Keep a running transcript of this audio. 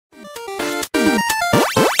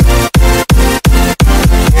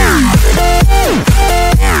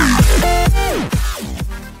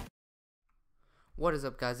What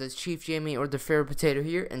is up, guys? It's ChiefJammy, or the Fair Potato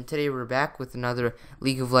here, and today we're back with another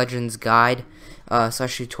League of Legends guide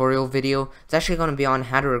slash tutorial video. It's actually going to be on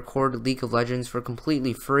how to record League of Legends for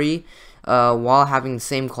completely free while having the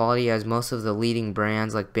same quality as most of the leading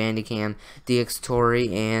brands like Bandicam,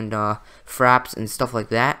 DxTory, and Fraps and stuff like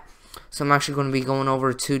that. So I'm actually going to be going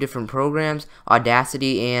over two different programs,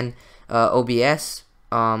 Audacity and OBS,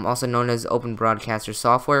 also known as Open Broadcaster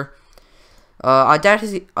Software.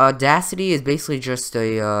 Audacity is basically just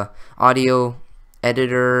a audio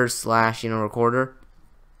editor slash recorder,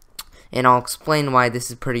 and I'll explain why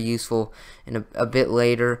this is pretty useful in a bit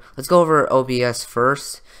later. Let's go over OBS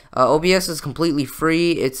first. OBS is completely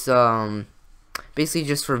free. It's basically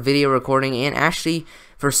just for video recording and actually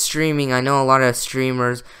for streaming. I know a lot of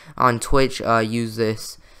streamers on Twitch use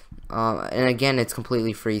this, and again, it's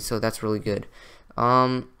completely free, so that's really good.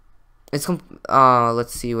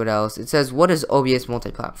 Let's see what else. It says, what is OBS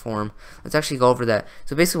multi-platform? Let's actually go over that.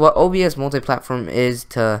 So basically what OBS multi-platform is,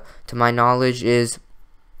 to my knowledge, is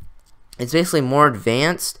it's basically more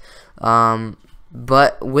advanced,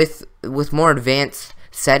 but with more advanced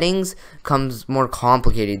settings comes more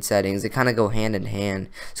complicated settings. They kind of go hand in hand.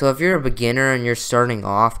 So if you're a beginner and you're starting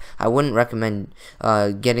off, I wouldn't recommend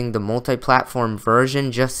getting the multi-platform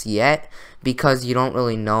version just yet, because you don't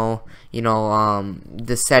really know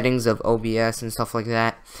the settings of OBS and stuff like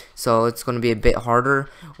that, so it's going to be a bit harder.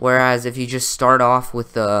 Whereas if you just start off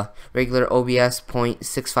with the regular OBS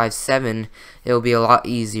 0.657, it'll be a lot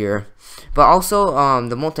easier. But also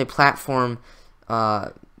the multi-platform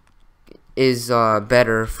is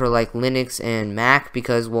better for like Linux and Mac,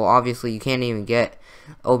 because, well, obviously you can't even get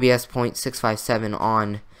OBS 0.657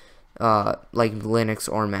 on like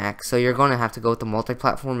Linux or Mac, so you're going to have to go with the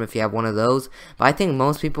multi-platform if you have one of those. But I think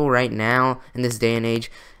most people right now in this day and age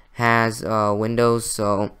has Windows,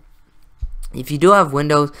 so if you do have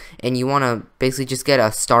Windows and you want to basically just get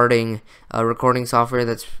a starting recording software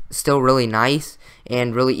that's still really nice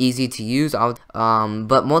and really easy to use,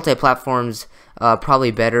 but multi-platforms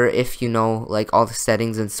probably better if you know like all the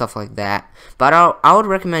settings and stuff like that. But I would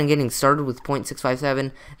recommend getting started with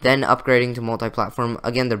 0.657, then upgrading to multi-platform.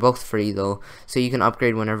 Again, they're both free though, so you can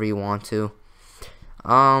upgrade whenever you want to.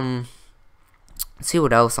 Let's see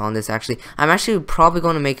what else on this. Actually, I'm actually probably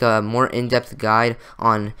going to make a more in-depth guide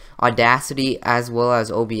on Audacity as well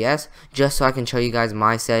as OBS, just so I can show you guys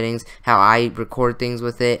my settings, how I record things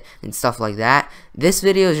with it, and stuff like that. This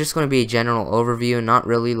video is just going to be a general overview, not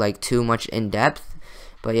really like too much in-depth.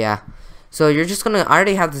 But yeah, so you're just going to, I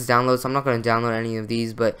already have this download, so I'm not going to download any of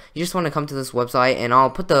these, but you just want to come to this website, and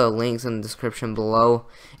I'll put the links in the description below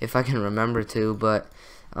if I can remember to. But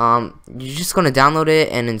you're just going to download it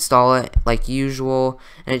and install it like usual,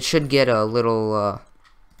 and it should get a little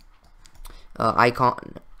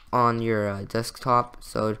icon on your desktop,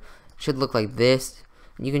 so it should look like this.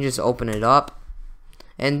 You can just open it up,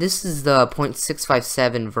 and this is the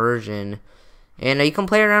 0.657 version, and you can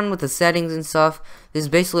play around with the settings and stuff. This is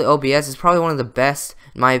basically OBS. It's probably one of the best,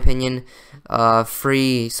 in my opinion,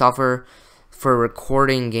 free software for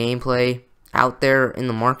recording gameplay out there in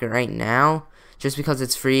the market right now, just because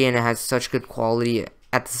it's free and it has such good quality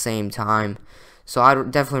at the same time. So I would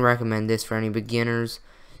definitely recommend this for any beginners,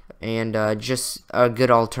 and just a good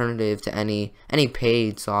alternative to any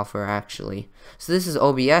paid software actually. So this is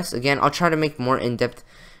OBS. Again, I'll try to make more in-depth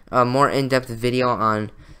video on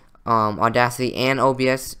Audacity and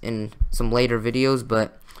OBS in some later videos,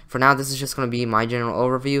 but for now this is just going to be my general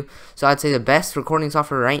overview. So I'd say the best recording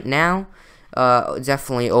software right now,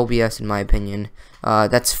 definitely OBS in my opinion.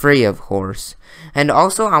 That's free, of course. And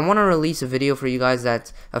also, I want to release a video for you guys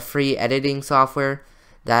that's a free editing software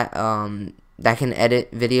that that can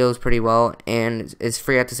edit videos pretty well and is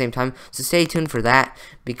free at the same time. So stay tuned for that,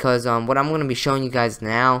 because what I'm going to be showing you guys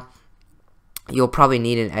now, you'll probably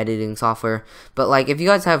need an editing software. But like if you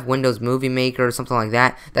guys have Windows Movie Maker or something like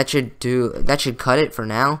that, that should cut it for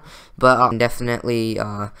now. But definitely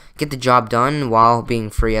get the job done while being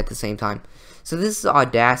free at the same time. So this is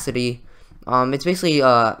Audacity. It's basically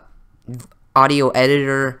audio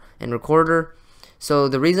editor and recorder. So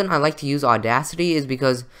the reason I like to use Audacity is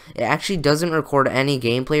because it actually doesn't record any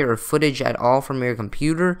gameplay or footage at all from your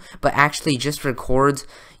computer, but actually just records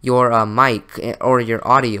your mic or your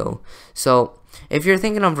audio. So if you're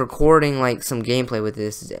thinking of recording like some gameplay with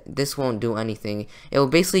this won't do anything. It will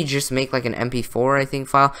basically just make like an MP4, I think,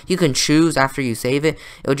 file. You can choose after you save it.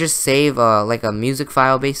 It'll just save like a music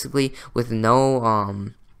file basically with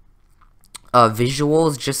no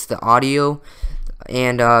visuals, just the audio,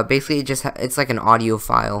 and basically it's like an audio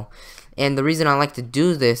file. And the reason I like to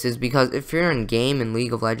do this is because if you're in game in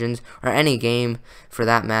League of Legends, or any game for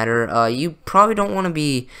that matter, you probably don't want to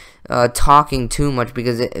be talking too much,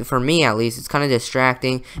 because for me at least, it's kind of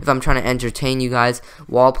distracting if I'm trying to entertain you guys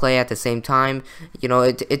while play at the same time. You know,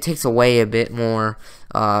 it takes away a bit more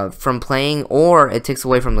from playing, or it takes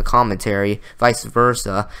away from the commentary, vice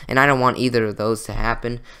versa, and I don't want either of those to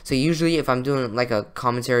happen. So usually if I'm doing like a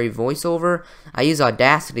commentary voiceover, I use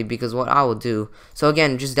Audacity, because what I will do, so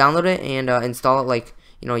again, just download it and install it like,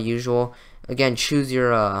 you know, usual. Again, choose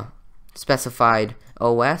your specified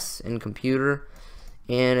OS and computer,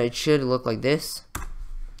 and it should look like this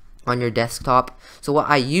on your desktop. So what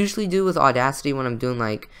I usually do with Audacity when I'm doing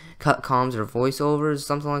like cut comms or voiceovers,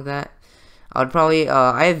 something like that, I would probably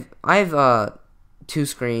I have 2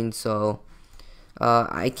 screens, so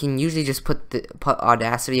I can usually just put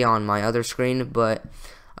Audacity on my other screen, but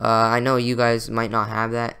I know you guys might not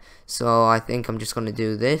have that, so I think I'm just gonna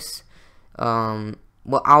do this.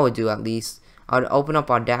 What I would do, at least, I would open up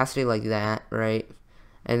Audacity like that, right,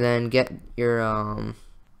 and then get your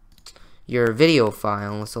video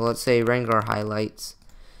file. So let's say Rengar highlights.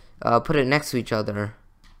 Put it next to each other,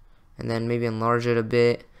 and then maybe enlarge it a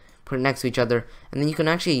bit. Put it next to each other, and then you can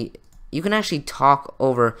actually talk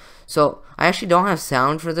over. So I actually don't have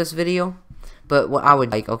sound for this video, but what I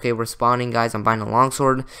would like, okay, we're spawning, guys, I'm buying a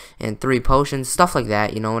longsword and 3 potions, stuff like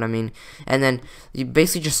that, you know what I mean? And then you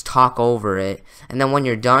basically just talk over it, and then when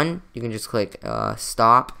you're done, you can just click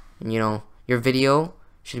stop, and you know, your video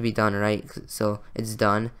should be done, right? So it's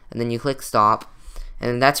done, and then you click stop,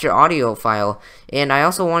 and that's your audio file. And I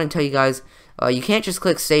also want to tell you guys, you can't just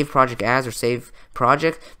click save project as or save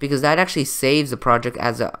project, because that actually saves the project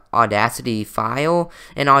as an Audacity file,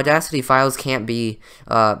 and Audacity files can't be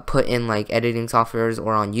put in like editing softwares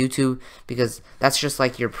or on YouTube, because that's just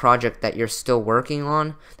like your project that you're still working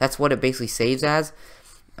on. That's what it basically saves as.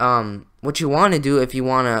 What you want to do, if you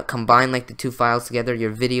want to combine like the 2 files together,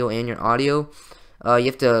 your video and your audio, you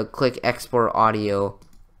have to click export audio,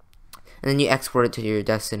 and then you export it to your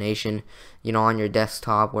destination, you know, on your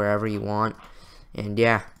desktop, wherever you want. And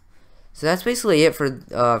yeah, so that's basically it for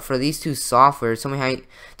these 2 softwares.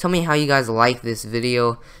 Tell me how you guys like this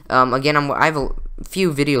video. Again, I have a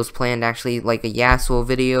few videos planned, actually, like a Yasuo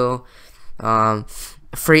video,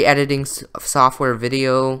 free editing software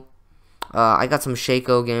video. I got some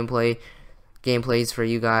Shaco gameplays for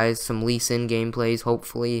you guys, some Lee Sin gameplays,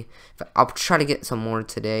 hopefully. I'll try to get some more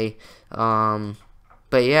today. But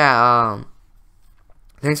yeah,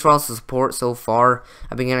 thanks for all the support so far.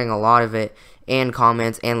 I've been getting a lot of it, and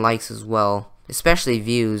comments and likes as well, especially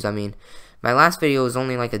views. I mean, my last video is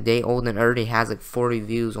only like a day old and it already has like 40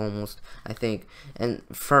 views almost, I think, and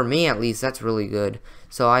for me at least, that's really good.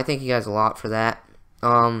 So I thank you guys a lot for that.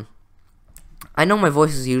 I know my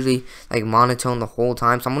voice is usually like monotone the whole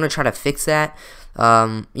time, so I'm gonna try to fix that.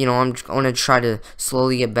 You know, I'm gonna try to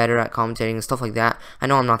slowly get better at commentating and stuff like that. I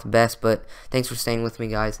know I'm not the best, but thanks for staying with me,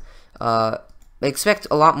 guys. Expect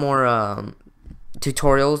a lot more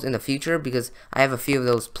tutorials in the future, because I have a few of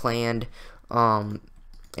those planned. And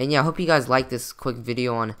yeah, I hope you guys like this quick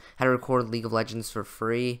video on how to record League of Legends for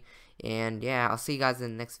free. And yeah, I'll see you guys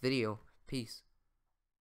in the next video. Peace.